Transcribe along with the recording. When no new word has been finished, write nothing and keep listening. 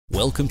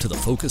Welcome to the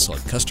Focus on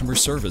Customer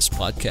Service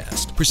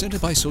podcast, presented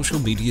by Social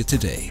Media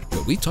Today,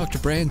 where we talk to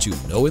brands you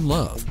know and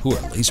love who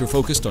are laser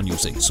focused on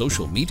using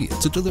social media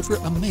to deliver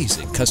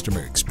amazing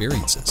customer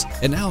experiences.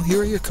 And now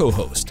here are your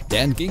co-hosts,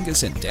 Dan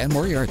Gingiss and Dan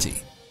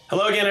Moriarty.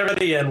 Hello again,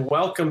 everybody, and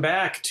welcome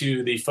back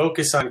to the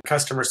Focus on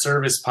Customer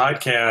Service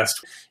podcast.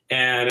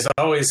 And as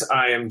always,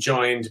 I am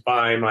joined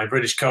by my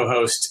British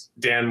co-host,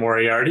 Dan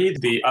Moriarty,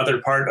 the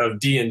other part of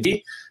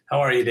D&D. How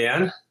are you,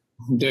 Dan?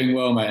 I'm doing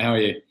well, mate. How are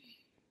you?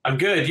 I'm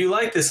good. You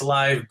like this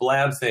live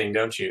blab thing,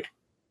 don't you?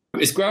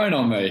 It's growing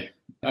on me.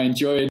 I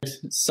enjoyed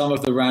some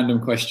of the random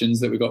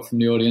questions that we got from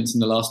the audience in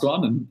the last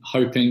one and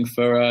hoping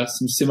for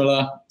some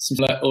similar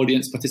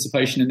audience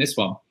participation in this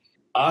one.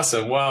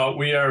 Awesome. Well,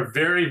 we are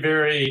very,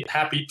 very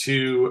happy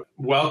to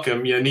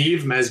welcome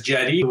Yaniv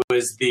Mesjedi, who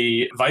is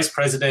the Vice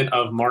President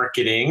of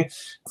Marketing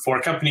for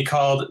a company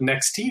called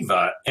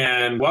Nextiva.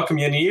 And welcome,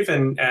 Yaniv,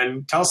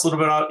 and tell us a little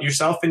bit about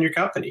yourself and your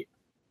company.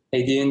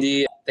 Hey,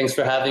 D&D. Thanks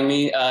for having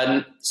me.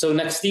 So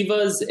Nextiva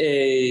is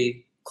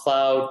a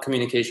cloud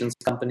communications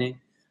company.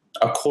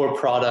 Our core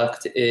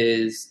product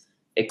is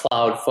a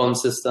cloud phone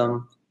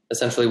system.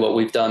 Essentially what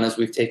we've done is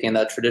we've taken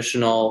that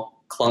traditional,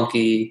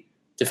 clunky,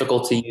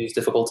 difficult to use,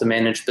 difficult to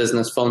manage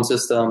business phone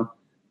system,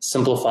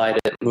 simplified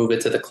it, moved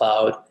it to the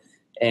cloud,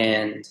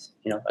 and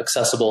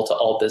accessible to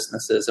all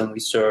businesses. And we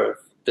serve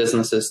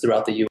businesses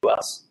throughout the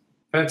U.S.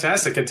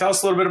 Fantastic. And tell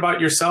us a little bit about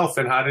yourself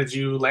and how did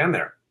you land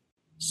there?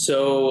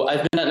 So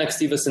I've been at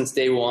Nextiva since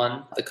day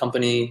one. The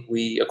company,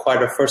 we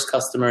acquired our first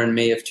customer in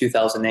May of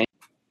 2008.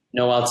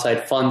 No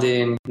outside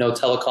funding, no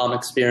telecom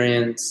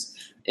experience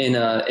in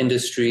an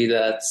industry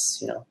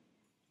that's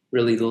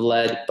really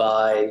led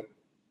by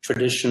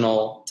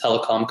traditional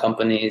telecom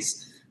companies.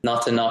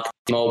 Not to knock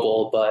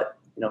mobile, but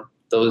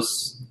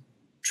those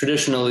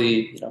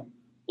traditionally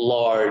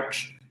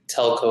large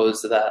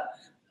telcos that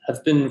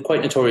have been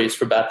quite notorious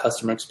for bad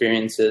customer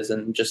experiences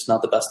and just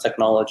not the best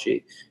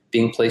technology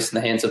being placed in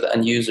the hands of the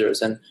end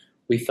users. And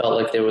we felt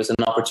like there was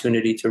an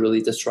opportunity to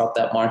really disrupt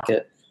that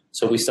market.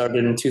 So we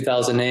started in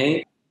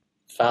 2008.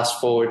 Fast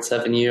forward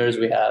 7 years,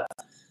 we have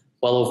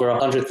well over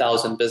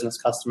 100,000 business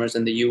customers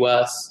in the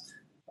US,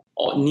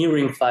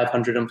 nearing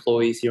 500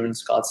 employees here in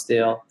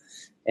Scottsdale,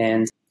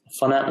 and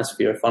fun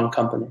atmosphere, fun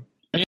company.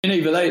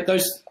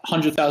 Those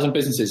 100,000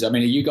 businesses, are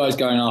you guys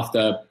going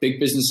after big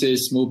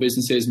businesses, small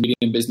businesses,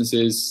 medium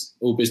businesses,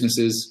 all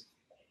businesses?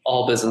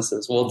 All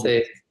businesses. We'll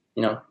take,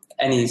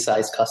 any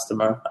size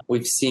customer.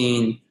 We've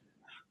seen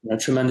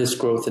tremendous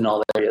growth in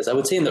all areas. I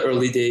would say in the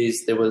early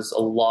days, there was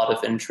a lot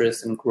of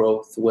interest and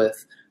growth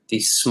with the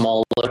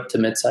smaller to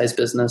mid-sized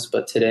business,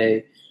 but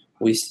today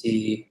we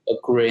see a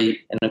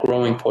great and a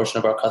growing portion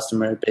of our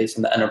customer base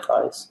in the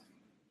enterprise.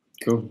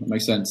 Cool. That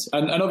makes sense.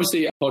 And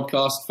obviously a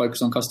podcast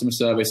focused on customer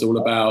service, all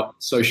about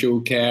social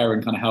care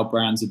and kind of how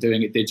brands are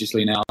doing it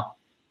digitally now.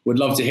 Would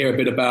love to hear a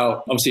bit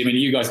about, obviously,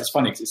 you guys, it's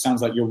funny because it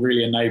sounds like you're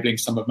really enabling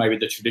some of maybe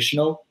the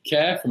traditional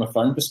care from a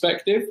phone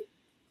perspective.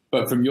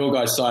 But from your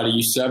guys' side, are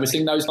you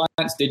servicing those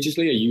clients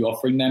digitally? Are you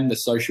offering them the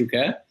social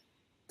care?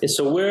 Yeah,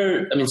 so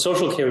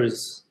social care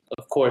is,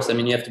 of course,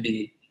 you have to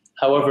be,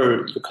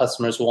 however your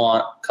customers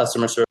want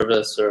customer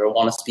service or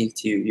want to speak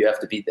to you, you have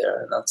to be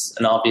there. And that's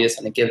an obvious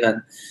and a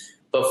given.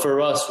 But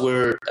for us,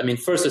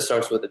 first it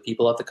starts with the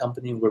people at the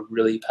company. We're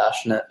really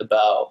passionate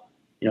about,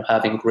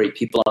 having great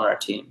people on our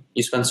team.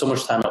 You spend so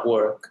much time at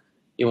work,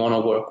 you want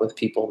to work with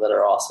people that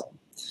are awesome.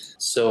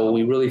 So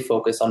we really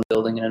focus on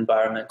building an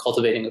environment,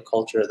 cultivating a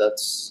culture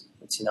that's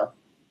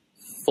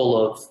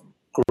full of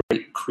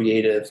great,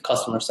 creative,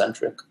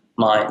 customer-centric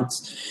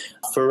minds.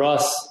 For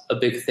us, a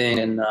big thing,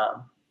 and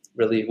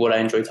really what I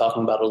enjoy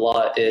talking about a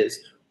lot, is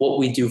what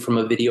we do from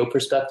a video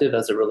perspective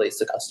as it relates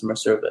to customer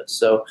service.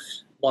 So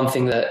one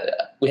thing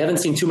that we haven't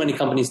seen too many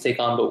companies take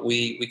on, but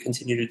we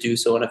continue to do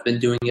so and have been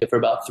doing it for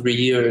about 3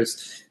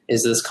 years,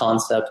 is this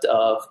concept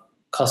of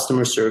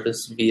customer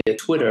service via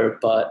Twitter,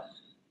 but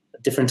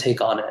a different take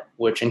on it,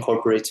 which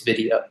incorporates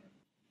video.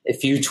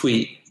 If you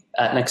tweet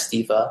at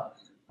Nextiva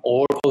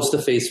or post a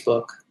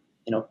Facebook,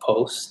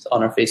 post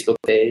on our Facebook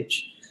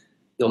page,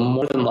 you'll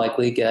more than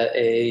likely get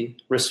a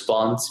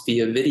response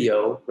via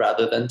video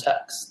rather than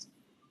text.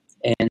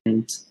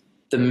 And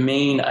the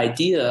main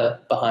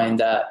idea behind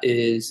that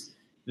is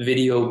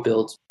video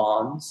builds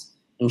bonds.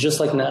 And just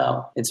like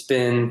now, it's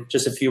been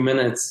just a few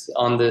minutes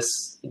on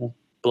this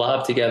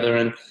blab together,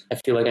 and I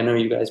feel like I know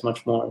you guys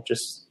much more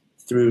just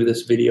through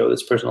this video,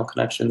 this personal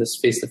connection, this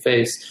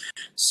face-to-face.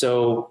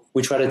 So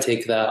we try to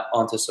take that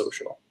onto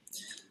social.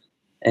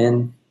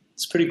 And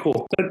it's pretty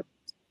cool.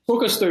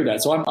 Talk us through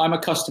that. So I'm a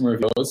customer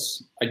of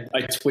yours.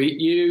 I tweet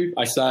you.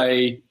 I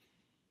say,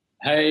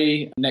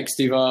 hey,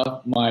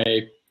 Nextiva, my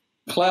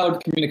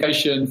cloud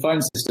communication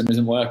phone system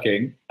isn't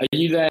working. Are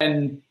you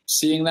then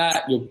seeing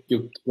that?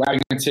 You're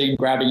grabbing a team,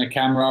 grabbing a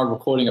camera,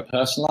 recording a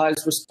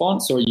personalized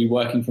response, or are you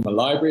working from a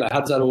library? How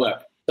does that all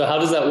work? So how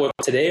does that work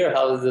today, or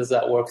how does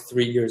that work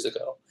 3 years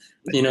ago?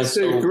 So 3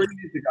 years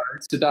ago,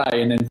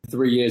 today, and then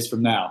 3 years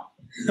from now.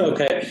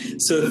 Okay.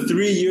 So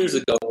 3 years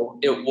ago,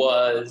 it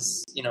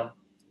was,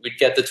 we'd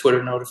get the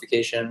Twitter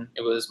notification.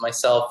 It was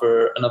myself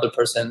or another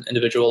person,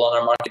 individual on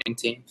our marketing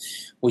team.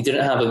 We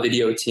didn't have a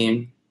video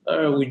team.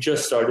 We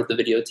just started the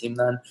video team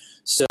then.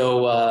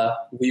 So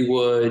we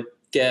would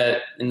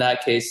get, in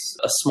that case,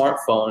 a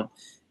smartphone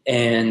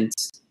and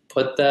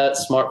put that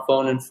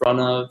smartphone in front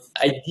of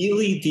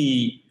ideally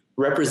the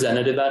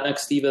representative at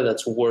Nextiva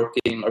that's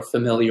working or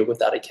familiar with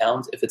that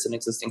account if it's an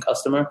existing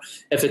customer.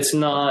 If it's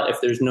not,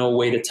 if there's no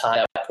way to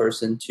tie that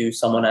person to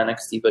someone at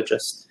Nextiva,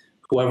 just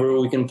whoever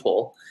we can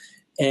pull,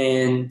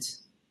 and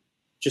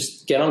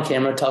just get on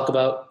camera, talk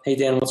about, hey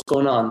Dan, what's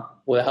going on?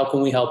 Well, how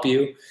can we help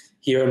you?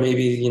 Here are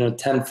maybe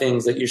 10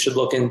 things that you should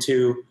look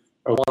into,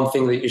 or one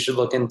thing that you should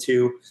look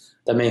into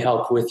that may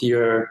help with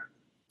your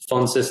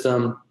phone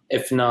system.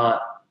 If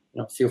not,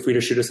 feel free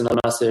to shoot us a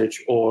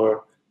message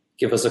or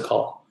give us a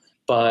call.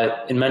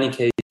 But in many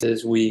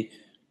cases, we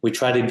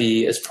try to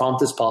be as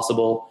prompt as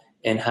possible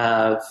and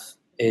have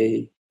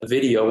a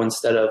video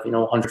instead of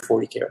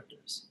 140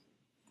 characters.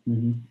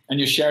 Mm-hmm. And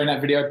you're sharing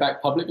that video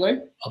back publicly?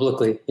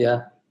 Publicly,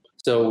 yeah.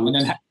 So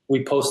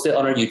we post it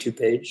on our YouTube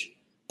page.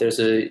 There's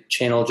a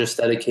channel just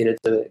dedicated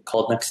to it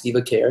called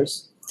Nextiva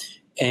Cares.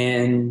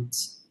 And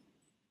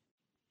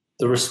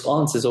the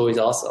response is always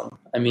awesome.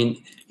 I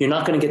mean, you're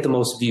not going to get the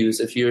most views.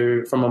 If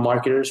you're from a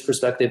marketer's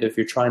perspective, if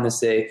you're trying to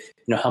say,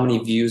 how many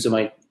views am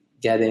I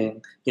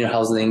getting,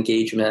 how's the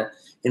engagement?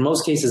 In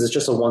most cases, it's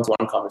just a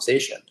one-to-one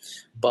conversation.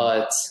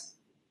 But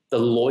the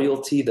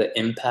loyalty, the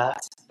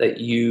impact that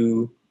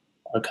you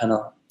are kind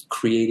of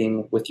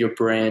creating with your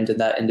brand and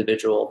that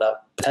individual, that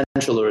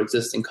potential or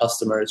existing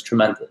customer is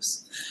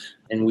tremendous.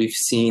 And we've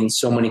seen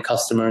so many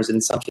customers,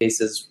 in some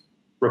cases,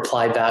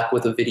 reply back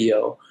with a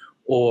video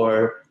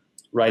or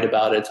write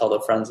about it, tell their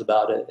friends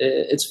about it.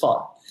 It's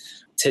fun.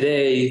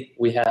 Today,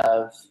 we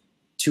have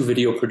 2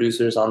 video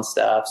producers on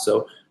staff,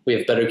 so we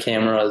have better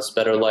cameras,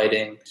 better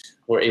lighting.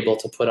 We're able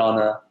to put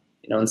on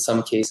in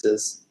some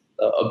cases,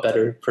 a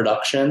better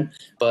production.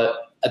 But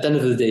at the end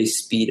of the day,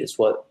 speed is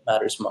what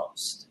matters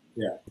most.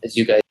 Yeah. As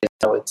you guys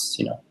know, it's,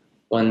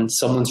 when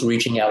someone's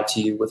reaching out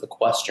to you with a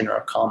question or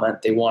a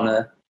comment, they want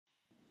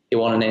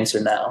an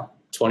answer now,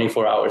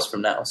 24 hours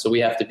from now. So we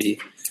have to be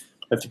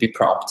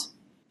prompt.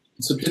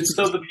 So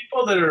the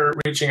people that are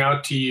reaching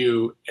out to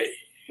you,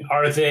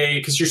 are they,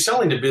 because you're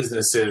selling to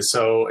businesses,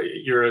 so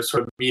you're a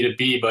sort of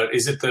B2B, but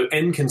is it the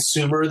end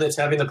consumer that's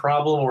having the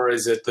problem, or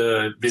is it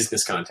the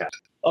business contact?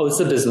 Oh, it's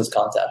the business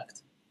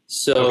contact.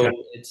 So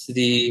It's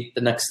the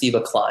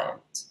Nextiva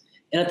client.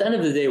 And at the end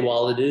of the day,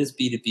 while it is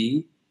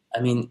B2B, I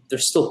mean, they're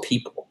still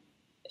people.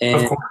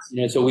 And, of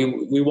course. So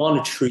we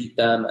want to treat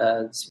them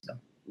as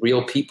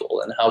real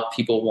people and how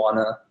people want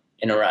to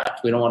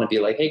interact. We don't want to be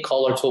like, hey,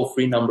 call our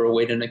toll-free number,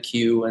 wait in a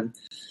queue, and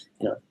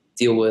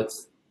deal with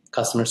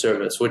customer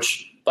service,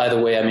 which, by the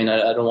way, I mean,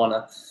 I don't want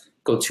to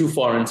go too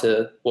far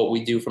into what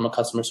we do from a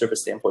customer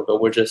service standpoint,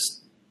 but we're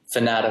just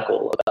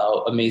fanatical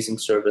about amazing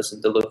service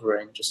and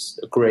delivering just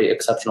a great,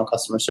 exceptional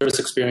customer service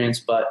experience.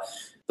 But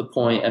the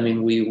point, I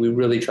mean, we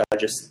really try to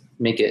just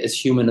make it as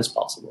human as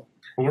possible.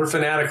 Well, we're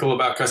fanatical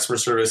about customer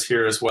service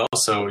here as well,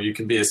 so you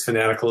can be as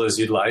fanatical as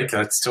you'd like.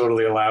 That's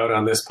totally allowed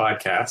on this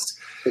podcast.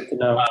 Good to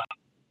know.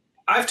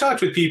 I've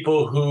talked with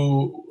people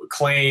who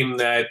claim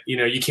that,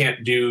 you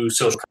can't do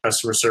social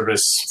customer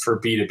service for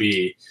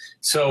B2B.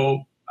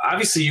 So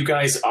obviously you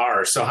guys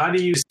are. So how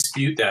do you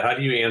dispute that? How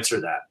do you answer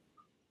that?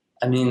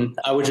 I mean,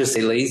 I would just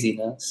say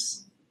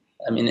laziness.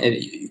 I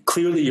mean,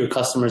 clearly your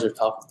customers are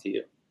talking to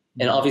you.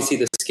 And obviously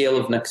the scale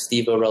of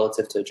Nextiva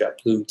relative to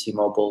JetBlue,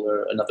 T-Mobile,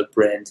 or another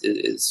brand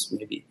is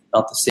maybe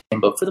not the same.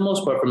 But for the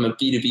most part, from a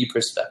B2B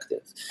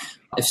perspective,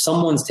 if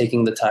someone's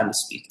taking the time to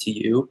speak to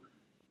you,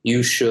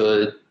 you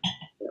should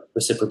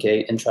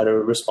reciprocate and try to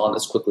respond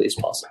as quickly as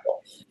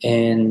possible.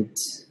 And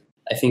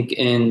I think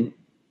in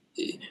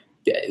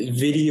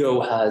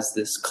video has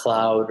this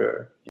cloud,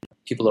 or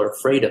people are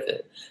afraid of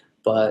it,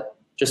 but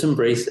just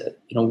embrace it.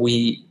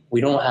 We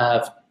don't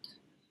have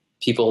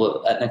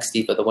people at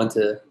Nextiva that went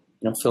to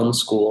film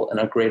school and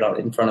are great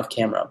in front of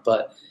camera,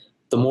 but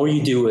the more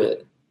you do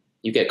it,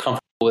 you get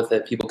comfortable with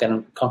it. People get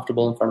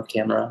comfortable in front of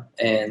camera,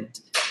 and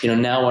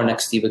now our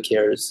Nextiva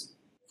Cares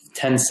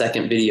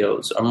 10-second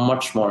videos are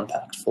much more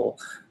impactful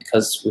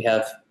because we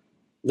have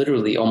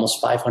literally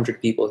almost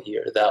 500 people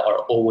here that are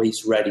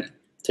always ready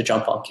to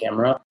jump on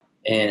camera.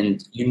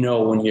 And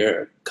when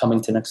you're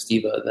coming to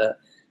Nextiva that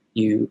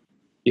you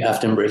have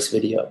to embrace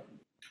video.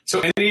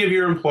 So any of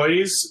your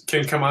employees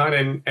can come on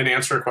and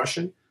answer a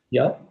question?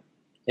 Yeah.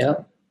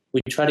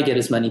 We try to get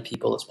as many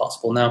people as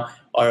possible. Now,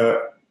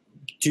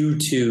 due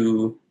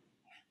to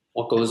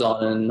what goes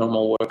on in a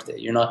normal workday,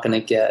 you're not going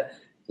to get,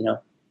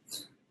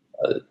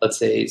 let's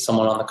say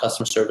someone on the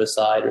customer service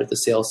side or the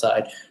sales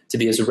side to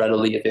be as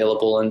readily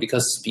available. And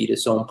because speed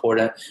is so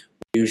important,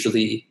 we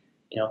usually,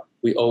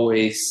 we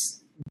always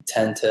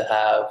tend to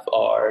have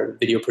our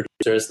video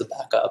producer as the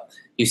backup.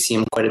 You see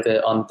him quite a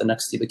bit on the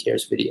Nextiva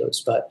Cares videos,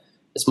 but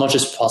as much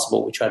as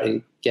possible, we try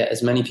to get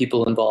as many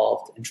people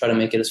involved and try to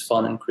make it as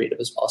fun and creative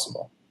as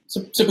possible.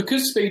 So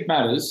because speed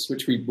matters,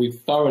 which we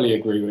thoroughly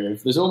agree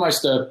with, there's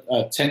almost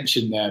a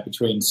tension there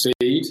between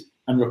speed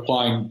and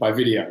replying by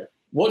video.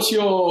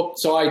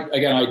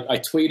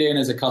 I tweet in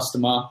as a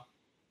customer.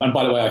 And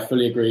by the way, I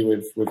fully agree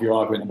with your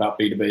argument about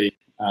B2B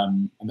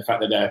and the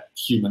fact that they're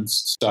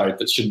humans, so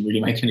that shouldn't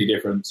really make any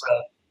difference.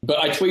 Right. But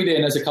I tweet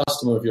in as a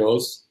customer of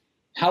yours.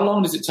 How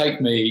long does it take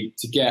me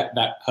to get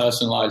that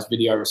personalized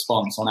video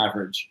response on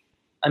average?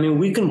 I mean,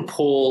 we can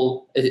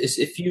pull,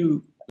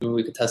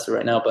 we could test it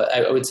right now, but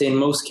I would say in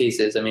most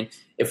cases, I mean,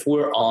 if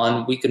we're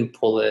on, we can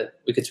pull it,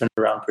 we could turn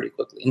it around pretty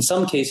quickly. In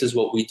some cases,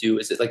 what we do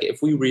is like, if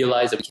we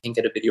realize that we can't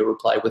get a video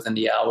reply within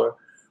the hour,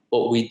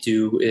 what we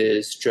do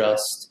is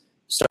just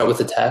start with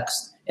a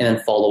text and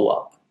then follow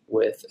up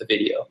with a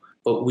video.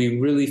 But we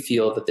really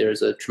feel that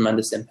there's a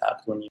tremendous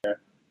impact when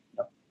you're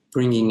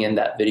bringing in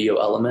that video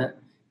element.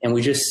 And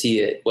we just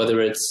see it,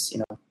 whether it's,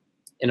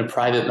 in a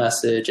private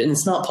message, and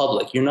it's not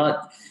public.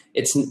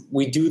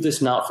 We do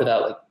this not for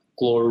that like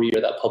glory or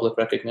that public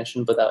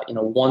recognition, but that,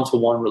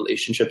 one-to-one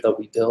relationship that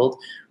we build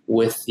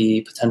with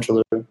the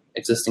potential or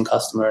existing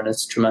customer, and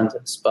it's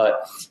tremendous.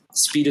 But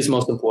speed is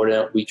most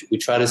important. We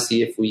try to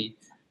see if we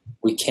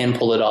can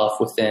pull it off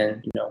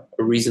within,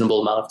 a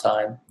reasonable amount of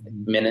time,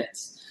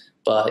 minutes.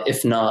 But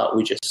if not,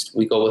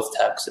 we go with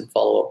text and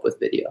follow up with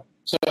video.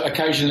 So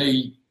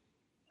occasionally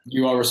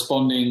you are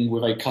responding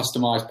with a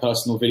customized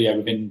personal video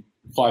within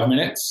 5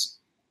 minutes?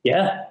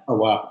 Yeah. Oh,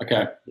 wow.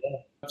 Okay.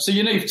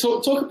 Yeah.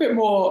 So, talk a bit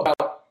more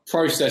about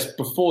process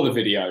before the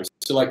video.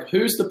 So, like,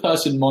 who's the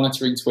person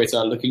monitoring Twitter,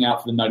 looking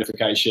out for the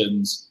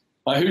notifications?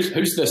 Like,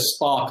 who's the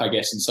spark, I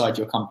guess, inside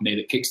your company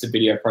that kicks the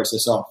video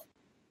process off?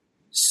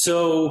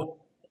 So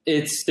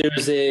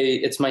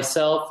it's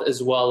myself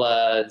as well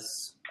as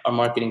our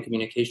marketing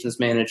communications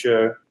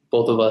manager.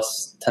 Both of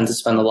us tend to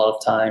spend a lot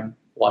of time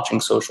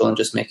watching social and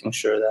just making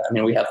sure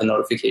that, we have the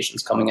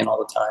notifications coming in all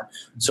the time.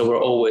 So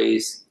we're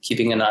always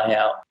keeping an eye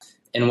out.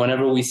 And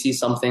whenever we see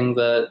something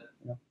that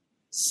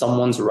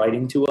someone's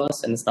writing to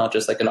us, and it's not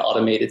just like an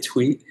automated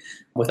tweet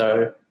with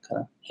our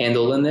kind of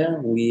handle in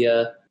there,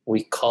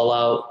 we call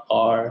out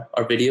our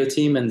video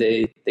team and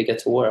they get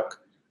to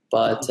work.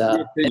 But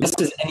and this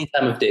is any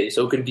time of day.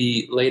 So it could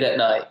be late at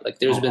night. Like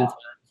there's been times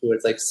where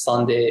it's like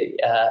Sunday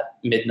at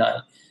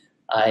midnight.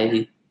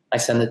 I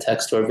send a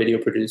text to our video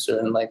producer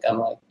and I'm like,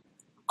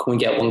 can we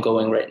get one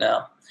going right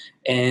now?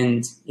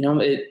 And,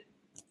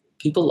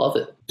 people love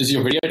it. Does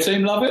your video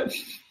team love it?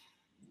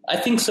 I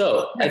think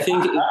so. I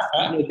think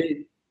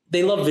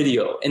they love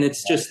video, and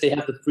it's just they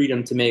have the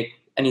freedom to make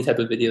any type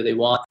of video they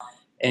want.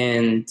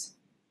 And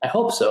I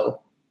hope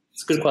so.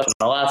 It's a good question.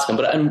 I'll ask them,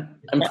 but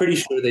I'm pretty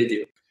sure they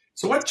do.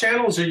 So what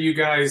channels are you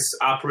guys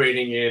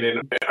operating in,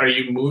 and are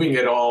you moving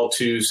at all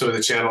to some of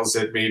the channels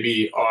that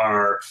maybe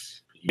are,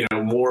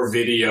 more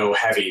video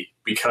heavy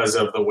because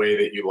of the way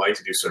that you like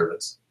to do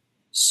service?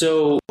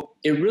 So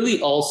it really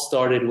all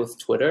started with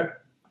Twitter.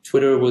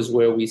 Twitter was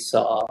where we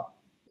saw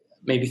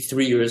maybe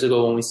 3 years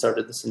ago when we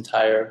started this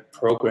entire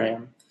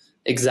program,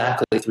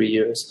 exactly 3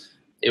 years.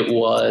 We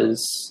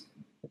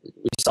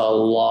saw a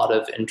lot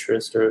of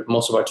interest, or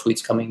most of our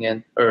tweets coming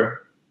in,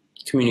 or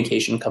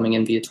communication coming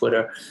in via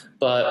Twitter.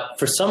 But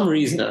for some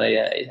reason,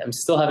 I'm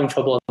still having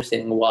trouble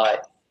understanding why.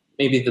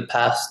 Maybe the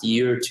past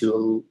year or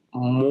two,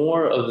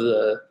 more of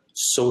the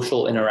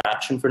social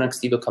interaction for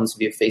Nextiva comes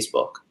via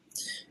Facebook.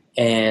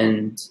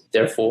 And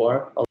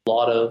therefore, a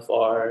lot of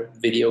our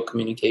video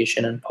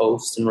communication and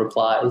posts and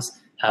replies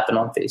happen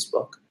on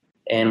Facebook.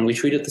 And we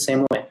treat it the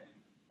same way.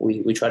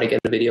 We try to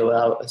get the video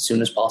out as soon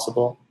as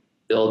possible,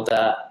 build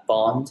that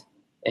bond,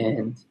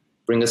 and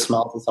bring a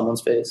smile to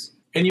someone's face.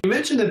 And you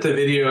mentioned that the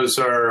videos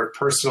are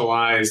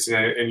personalized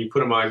and you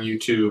put them on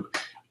YouTube.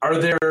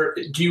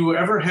 Do you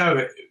ever have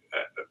a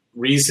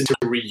reason to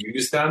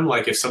reuse them?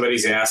 Like if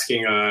somebody's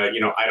asking, I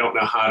don't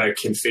know how to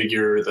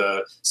configure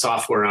the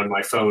software on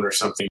my phone or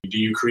something, do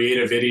you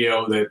create a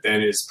video that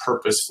then is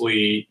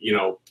purposefully,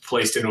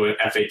 placed into an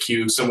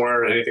FAQ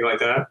somewhere or anything like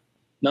that?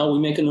 No, we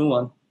make a new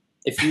one.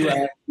 If you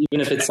ask, even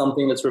if it's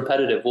something that's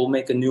repetitive, we'll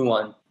make a new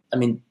one. I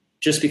mean,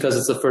 just because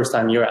it's the first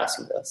time you're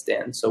asking us,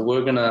 Dan. So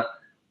we're gonna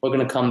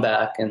come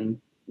back and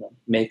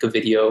make a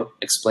video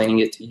explaining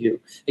it to you.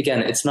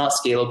 Again, it's not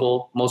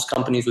scalable. Most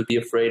companies would be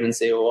afraid and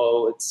say,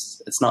 "Oh,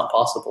 it's not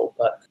possible."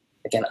 But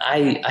again,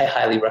 I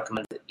highly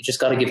recommend it. You just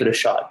got to give it a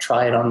shot.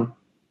 Try it on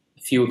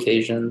a few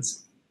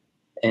occasions,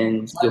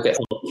 and you'll get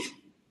hooked.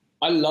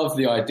 I love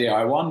the idea.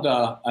 I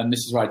wonder, and this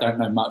is where I don't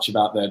know much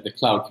about the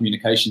cloud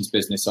communications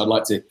business, so I'd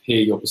like to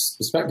hear your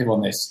perspective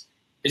on this.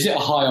 Is it a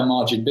higher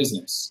margin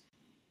business?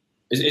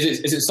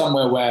 Is it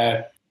somewhere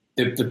where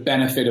the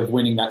benefit of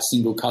winning that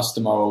single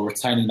customer or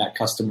retaining that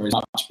customer is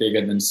much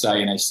bigger than,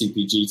 say, in a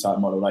CPG type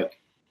model?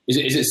 Like,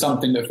 is it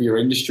something that for your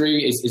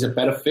industry is a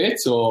better fit,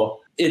 or?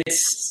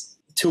 It's,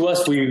 to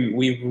us,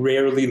 we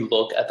rarely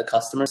look at the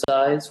customer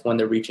size when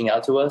they're reaching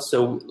out to us.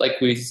 So like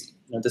we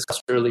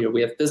discussed earlier, we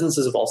have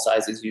businesses of all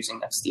sizes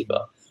using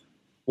Nextiva.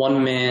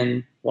 One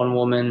man, one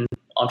woman,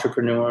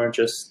 entrepreneur,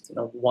 just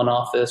one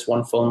office,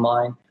 one phone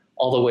line,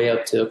 all the way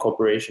up to a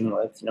corporation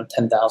with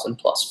 10,000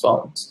 plus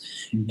phones.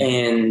 Mm-hmm.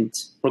 And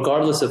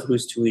regardless of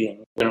who's tweeting,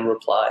 we're going to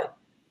reply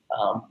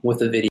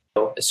with a video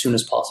as soon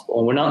as possible.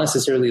 And we're not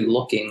necessarily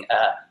looking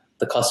at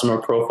the customer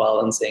profile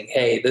and saying,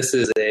 hey, this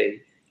is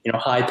a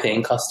high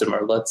paying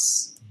customer.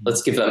 Let's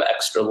give them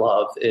extra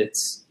love.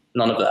 It's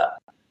none of that.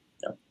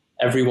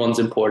 Everyone's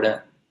important.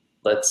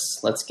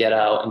 Let's get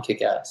out and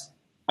kick ass.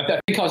 I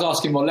think I was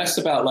asking more less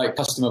about like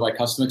customer by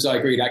customer, because I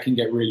agree that can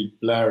get really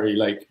blurry.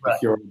 Like right.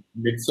 If you're a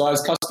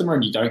mid-sized customer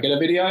and you don't get a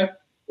video,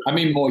 I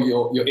mean more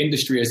your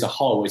industry as a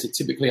whole. Is it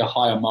typically a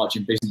higher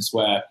margin business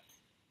where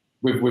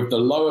with the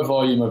lower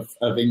volume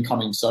of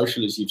incoming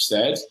social, as you've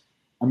said,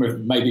 and with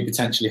maybe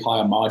potentially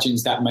higher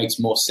margins, that makes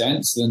more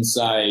sense than,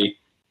 say,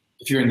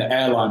 if you're in the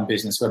airline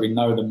business where we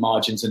know the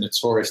margins are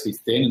notoriously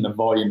thin and the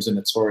volumes are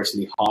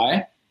notoriously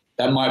high?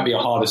 That might be a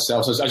harder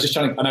sell. So I was just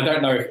trying to, and I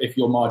don't know if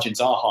your margins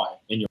are high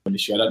in your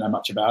industry. I don't know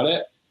much about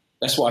it.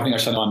 That's what I think I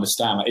was trying to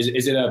understand. Like,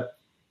 is it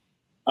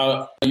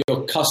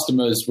your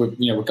customers,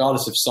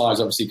 regardless of size,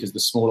 obviously, because the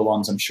smaller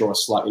ones, I'm sure, are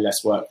slightly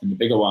less work than the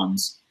bigger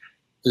ones.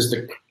 Does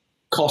the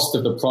cost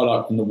of the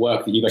product and the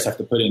work that you guys have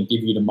to put in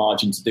give you the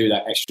margin to do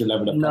that extra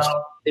level of cost?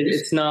 No,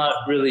 it's not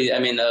really,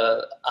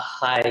 a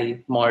high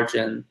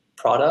margin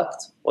product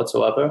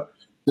whatsoever.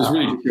 It's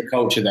really just your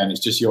culture then.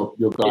 It's just your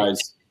guys.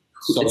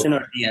 It's in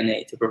our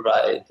DNA to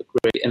provide a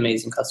great,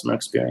 amazing customer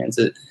experience.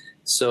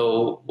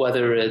 So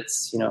whether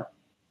it's,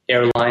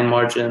 airline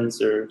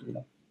margins or,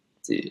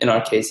 in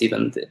our case,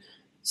 even the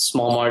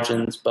small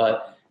margins,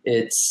 but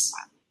it's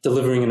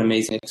delivering an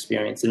amazing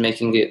experience and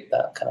making it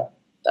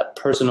that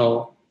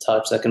personal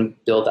touch that can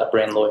build that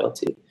brand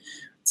loyalty.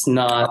 It's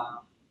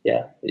not,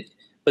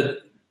 but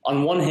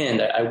on one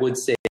hand, I would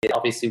say,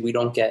 obviously, we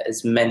don't get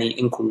as many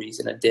inquiries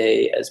in a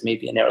day as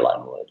maybe an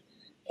airline would.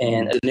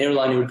 And as an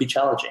airline, it would be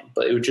challenging,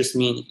 but it would just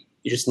mean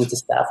you just need to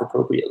staff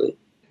appropriately.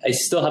 I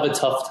still have a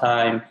tough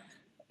time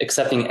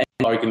accepting any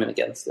argument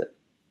against it.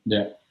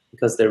 Yeah.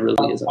 Because there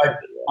really isn't.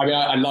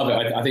 I love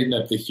it. I think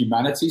that the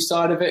humanity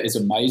side of it is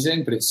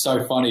amazing, but it's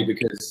so funny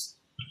because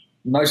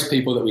most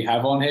people that we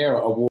have on here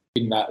are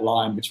walking that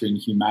line between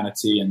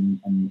humanity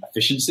and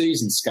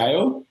efficiencies and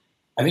scale.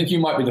 I think you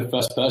might be the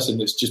first person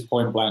that's just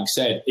point blank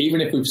said,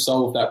 even if we've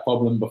solved that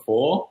problem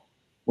before,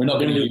 we're not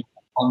going to use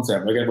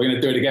content. We're going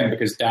to do it again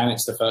because, Dan,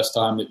 it's the first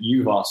time that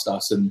you've asked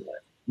us. And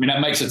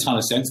that makes a ton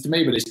of sense to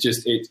me, but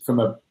it's from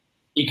an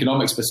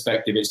economics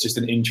perspective, it's just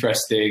an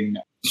interesting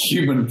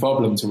human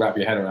problem to wrap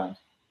your head around.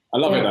 I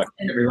love it, though.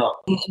 Don't get me wrong.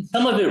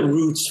 Some of it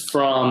roots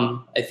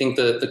from, I think,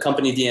 the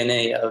company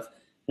DNA of,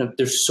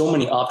 there's so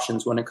many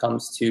options when it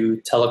comes to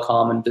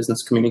telecom and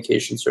business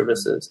communication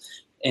services.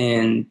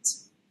 And,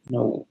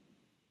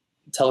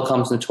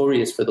 telecom's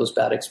notorious for those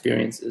bad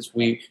experiences.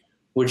 We're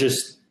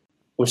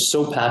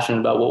so passionate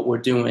about what we're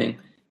doing.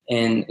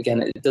 And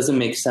again, it doesn't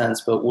make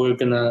sense, but we're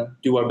going to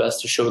do our best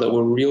to show that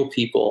we're real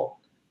people.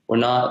 We're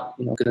not,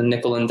 going to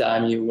nickel and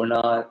dime you. We're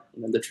not,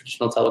 the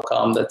traditional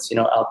telecom that's,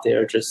 out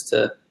there just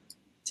to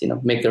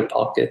make their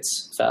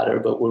pockets fatter,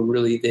 but we're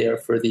really there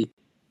for the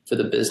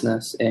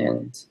business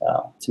and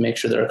to make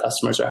sure that our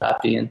customers are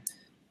happy. And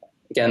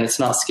again, it's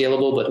not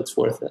scalable, but it's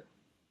worth it.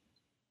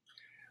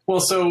 Well,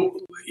 so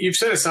you've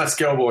said it's not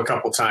scalable a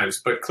couple times,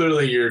 but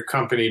clearly your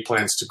company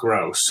plans to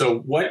grow. So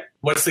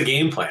what's the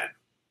game plan?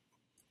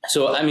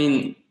 So,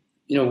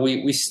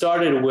 we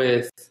started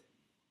with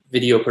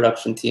video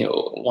production team,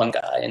 one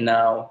guy, and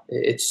now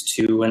it's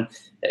two. And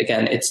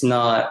again, it's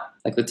not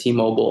like the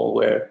T-Mobile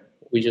where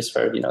we just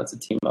heard, it's a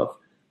team of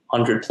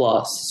 100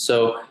 plus.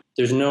 So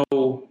there's no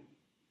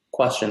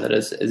question that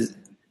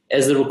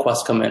as the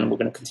requests come in, we're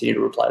going to continue to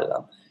reply to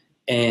them.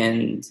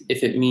 And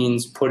if it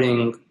means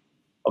putting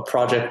a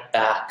project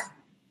back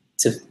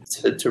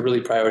to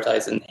really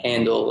prioritize and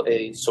handle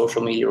a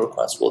social media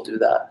request, we'll do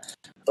that.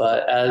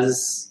 But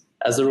as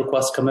the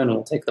requests come in,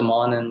 we'll take them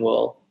on and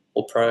we'll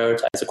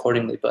prioritize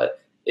accordingly. But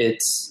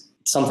it's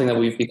something that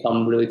we've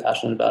become really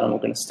passionate about and we're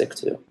going to stick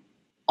to.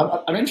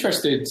 I'm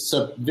interested,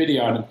 so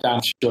video, and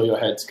I'm sure your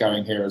head's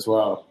going here as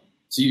well.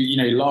 So,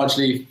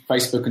 largely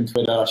Facebook and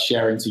Twitter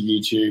sharing to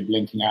YouTube,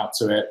 linking out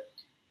to it.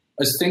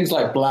 As things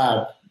like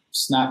Blab,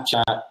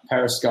 Snapchat,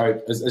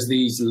 Periscope, as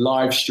these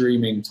live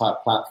streaming type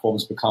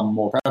platforms become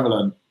more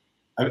prevalent,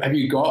 have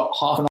you got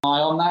half an eye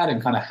on that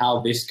and kind of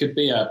how this could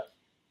be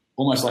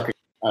almost like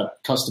a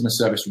customer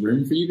service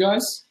room for you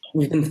guys?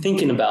 We've been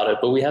thinking about it,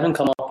 but we haven't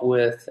come up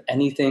with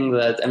anything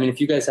that,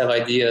 if you guys have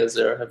ideas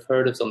or have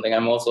heard of something,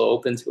 I'm also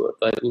open to it.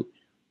 But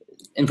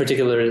in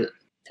particular,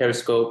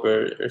 Periscope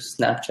or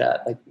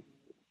Snapchat,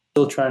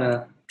 still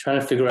trying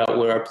to figure out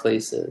where our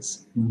place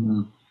is.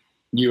 Mm-hmm.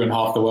 You and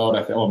half the world,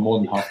 I think, or more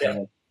than half the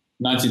world.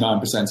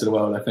 99% of the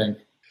world, I think.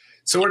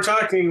 So we're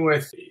talking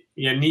with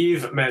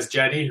Yaniv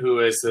Mazjedi, who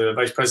is the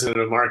Vice President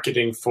of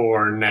Marketing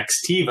for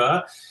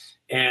Nextiva.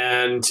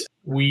 And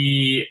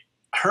we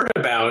heard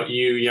about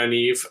you,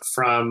 Yaniv,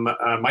 from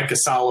Micah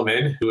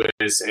Solomon, who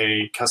is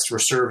a customer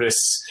service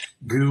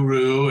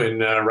guru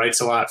and writes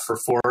a lot for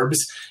Forbes.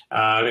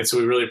 And so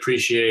we really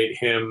appreciate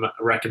him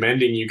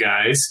recommending you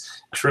guys.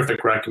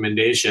 Terrific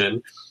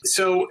recommendation.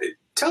 So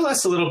Tell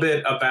us a little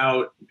bit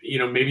about,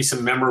 maybe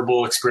some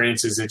memorable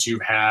experiences that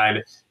you've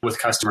had with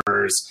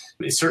customers.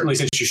 Certainly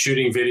since you're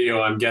shooting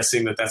video, I'm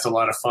guessing that that's a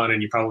lot of fun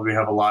and you probably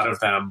have a lot of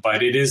them,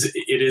 but it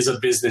is a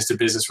business to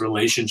business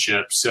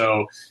relationship.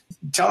 So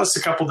tell us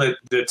a couple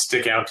that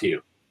stick out to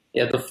you.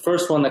 Yeah, the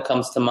first one that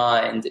comes to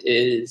mind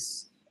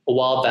is a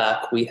while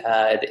back we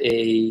had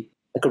a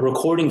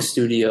recording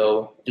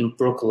studio in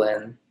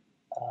Brooklyn.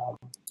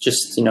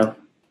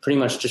 Pretty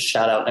much just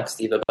shout out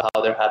Nextiva about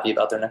how they're happy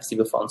about their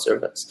Nextiva phone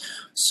service.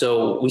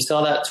 So we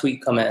saw that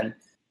tweet come in.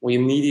 We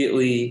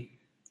immediately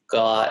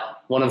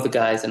got one of the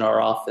guys in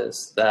our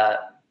office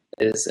that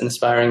is an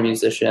aspiring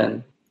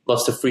musician,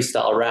 loves to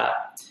freestyle rap.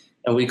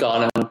 And we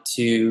got him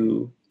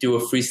to do a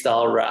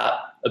freestyle rap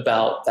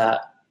about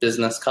that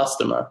business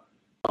customer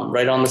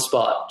right on the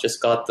spot.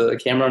 Just got the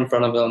camera in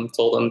front of him,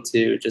 told him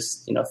to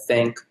just,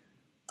 thank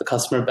the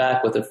customer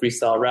back with a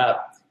freestyle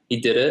rap. He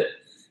did it.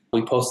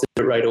 We posted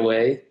it right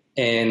away.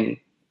 And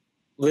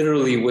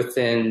literally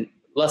within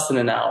less than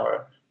an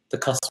hour, the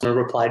customer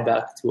replied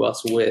back to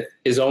us with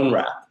his own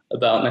rap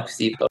about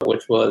Nextiva,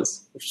 which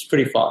was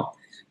pretty fun.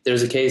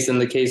 There's a case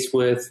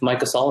with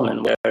Micah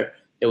Solomon where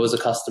it was a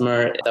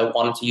customer that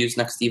wanted to use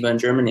Nextiva in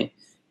Germany.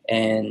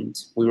 And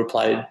we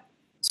replied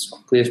as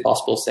quickly as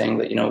possible saying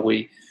that,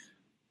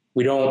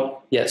 we don't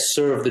yet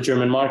serve the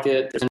German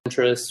market. There's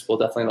interest. We'll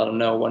definitely let them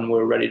know when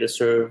we're ready to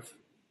serve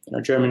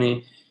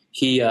Germany.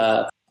 He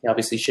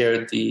obviously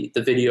shared the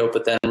video,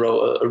 but then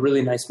wrote a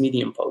really nice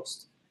Medium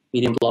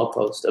blog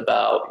post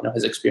about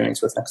his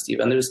experience with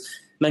Nextiva. And there's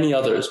many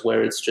others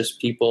where it's just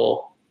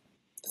people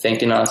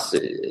thanking us,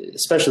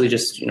 especially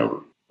just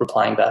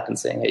replying back and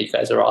saying, "Hey, you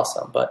guys are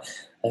awesome." But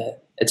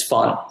it's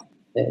fun.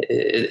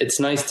 It's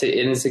nice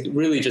and it's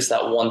really just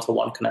that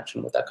one-to-one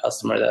connection with that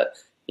customer that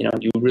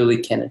you really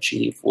can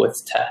achieve with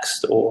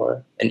text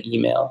or an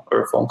email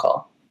or a phone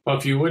call. Well,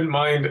 if you wouldn't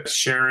mind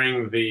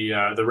sharing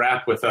the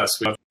rap with us,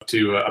 we'd love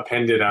to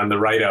append it on the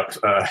write-up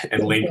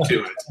and link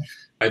to it.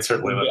 I'd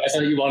certainly love I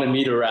thought you wanted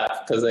me to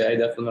rap because I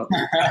definitely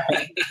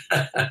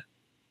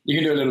You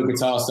can do a little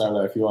guitar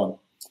solo if you want.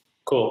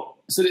 Cool.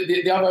 So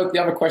the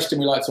other question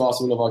we like to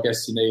ask all of our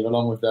guests, Yaniv,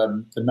 along with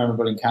the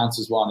memorable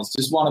encounters one, is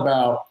just one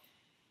about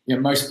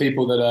most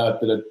people that are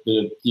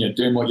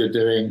doing what you're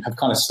doing have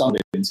kind of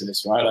stumbled into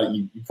this, right? Like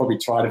you probably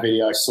tried a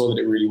video, saw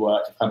that it really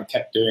worked, and kind of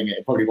kept doing it.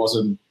 It probably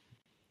wasn't.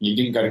 You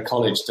didn't go to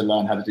college to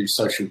learn how to do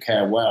social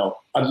care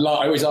well. I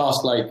always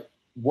ask,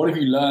 what have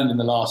you learned in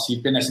the last,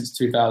 you've been there since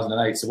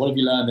 2008, so what have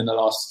you learned in the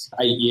last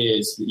 8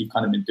 years that you've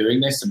kind of been doing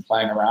this and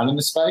playing around in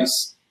the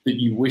space that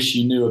you wish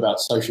you knew about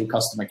social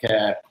customer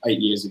care 8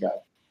 years ago?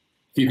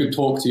 If you could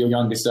talk to your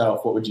younger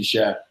self, what would you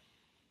share?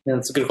 Yeah,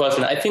 that's a good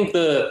question. I think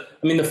the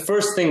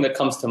first thing that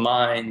comes to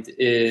mind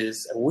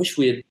is I wish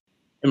we had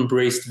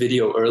embraced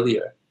video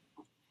earlier.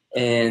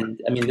 And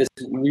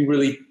we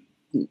really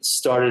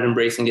started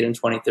embracing it in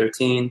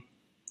 2013.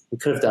 We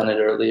could have done it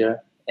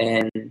earlier.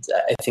 And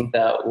I think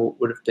that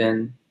would have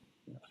been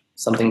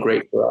something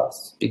great for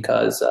us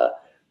because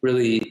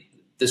really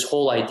this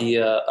whole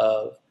idea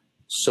of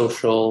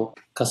social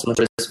customer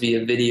service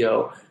via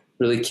video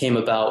really came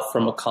about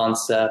from a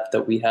concept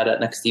that we had at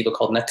Nextiva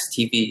called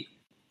NextTV,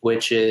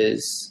 which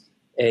is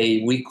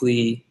a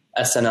weekly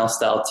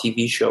SNL-style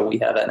TV show we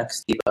have at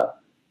Nextiva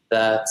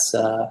that's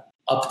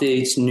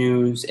updates,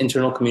 news,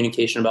 internal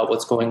communication about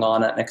what's going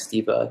on at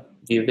Nextiva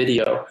via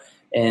video.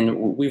 And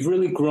we've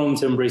really grown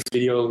to embrace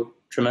video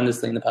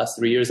tremendously in the past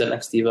 3 years at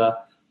Nextiva.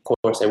 Of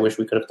course, I wish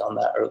we could have done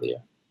that earlier.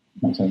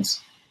 Makes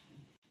sense.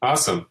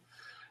 Awesome.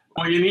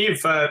 Well,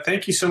 Yaniv,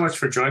 thank you so much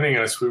for joining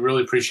us. We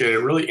really appreciate it.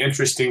 Really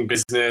interesting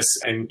business.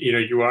 And,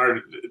 you are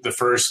the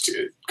first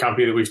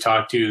company that we've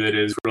talked to that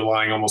is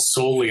relying almost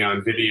solely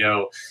on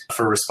video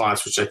for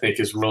response, which I think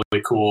is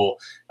really cool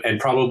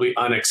and probably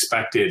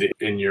unexpected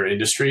in your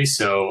industry.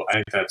 So I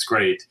think that's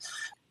great.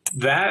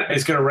 That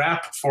is going to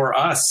wrap for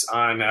us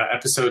on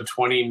episode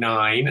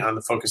 29 on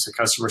the Focus on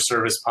Customer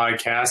Service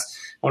podcast.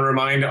 I want to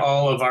remind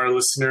all of our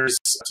listeners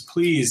to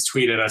please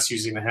tweet at us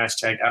using the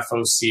hashtag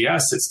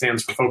FOCS. It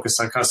stands for Focus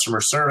on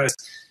Customer Service.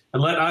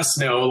 And let us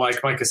know,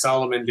 like Micah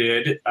Solomon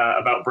did,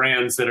 about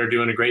brands that are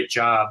doing a great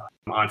job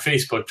on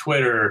Facebook,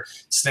 Twitter,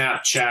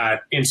 Snapchat,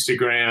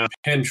 Instagram,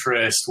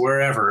 Pinterest,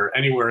 wherever,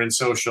 anywhere in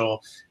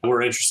social.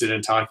 We're interested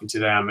in talking to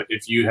them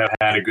if you have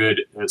had a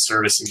good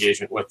service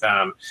engagement with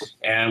them.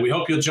 And we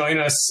hope you'll join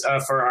us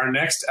for our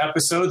next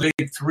episode, the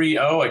Big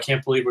 3-0. I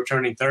can't believe we're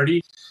turning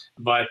 30.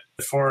 But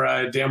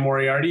for Dan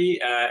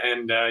Moriarty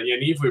and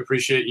Yaniv, we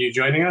appreciate you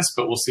joining us,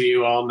 but we'll see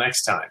you all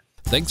next time.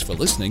 Thanks for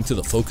listening to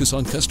the Focus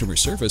on Customer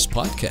Service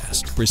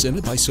podcast,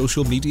 presented by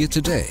Social Media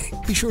Today.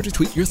 Be sure to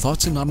tweet your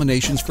thoughts and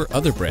nominations for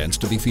other brands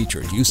to be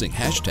featured using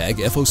hashtag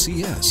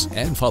FOCS,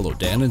 and follow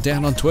Dan and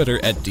Dan on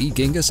Twitter at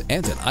DGingas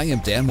and at I am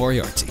Dan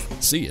Moriarty.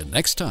 See you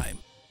next time.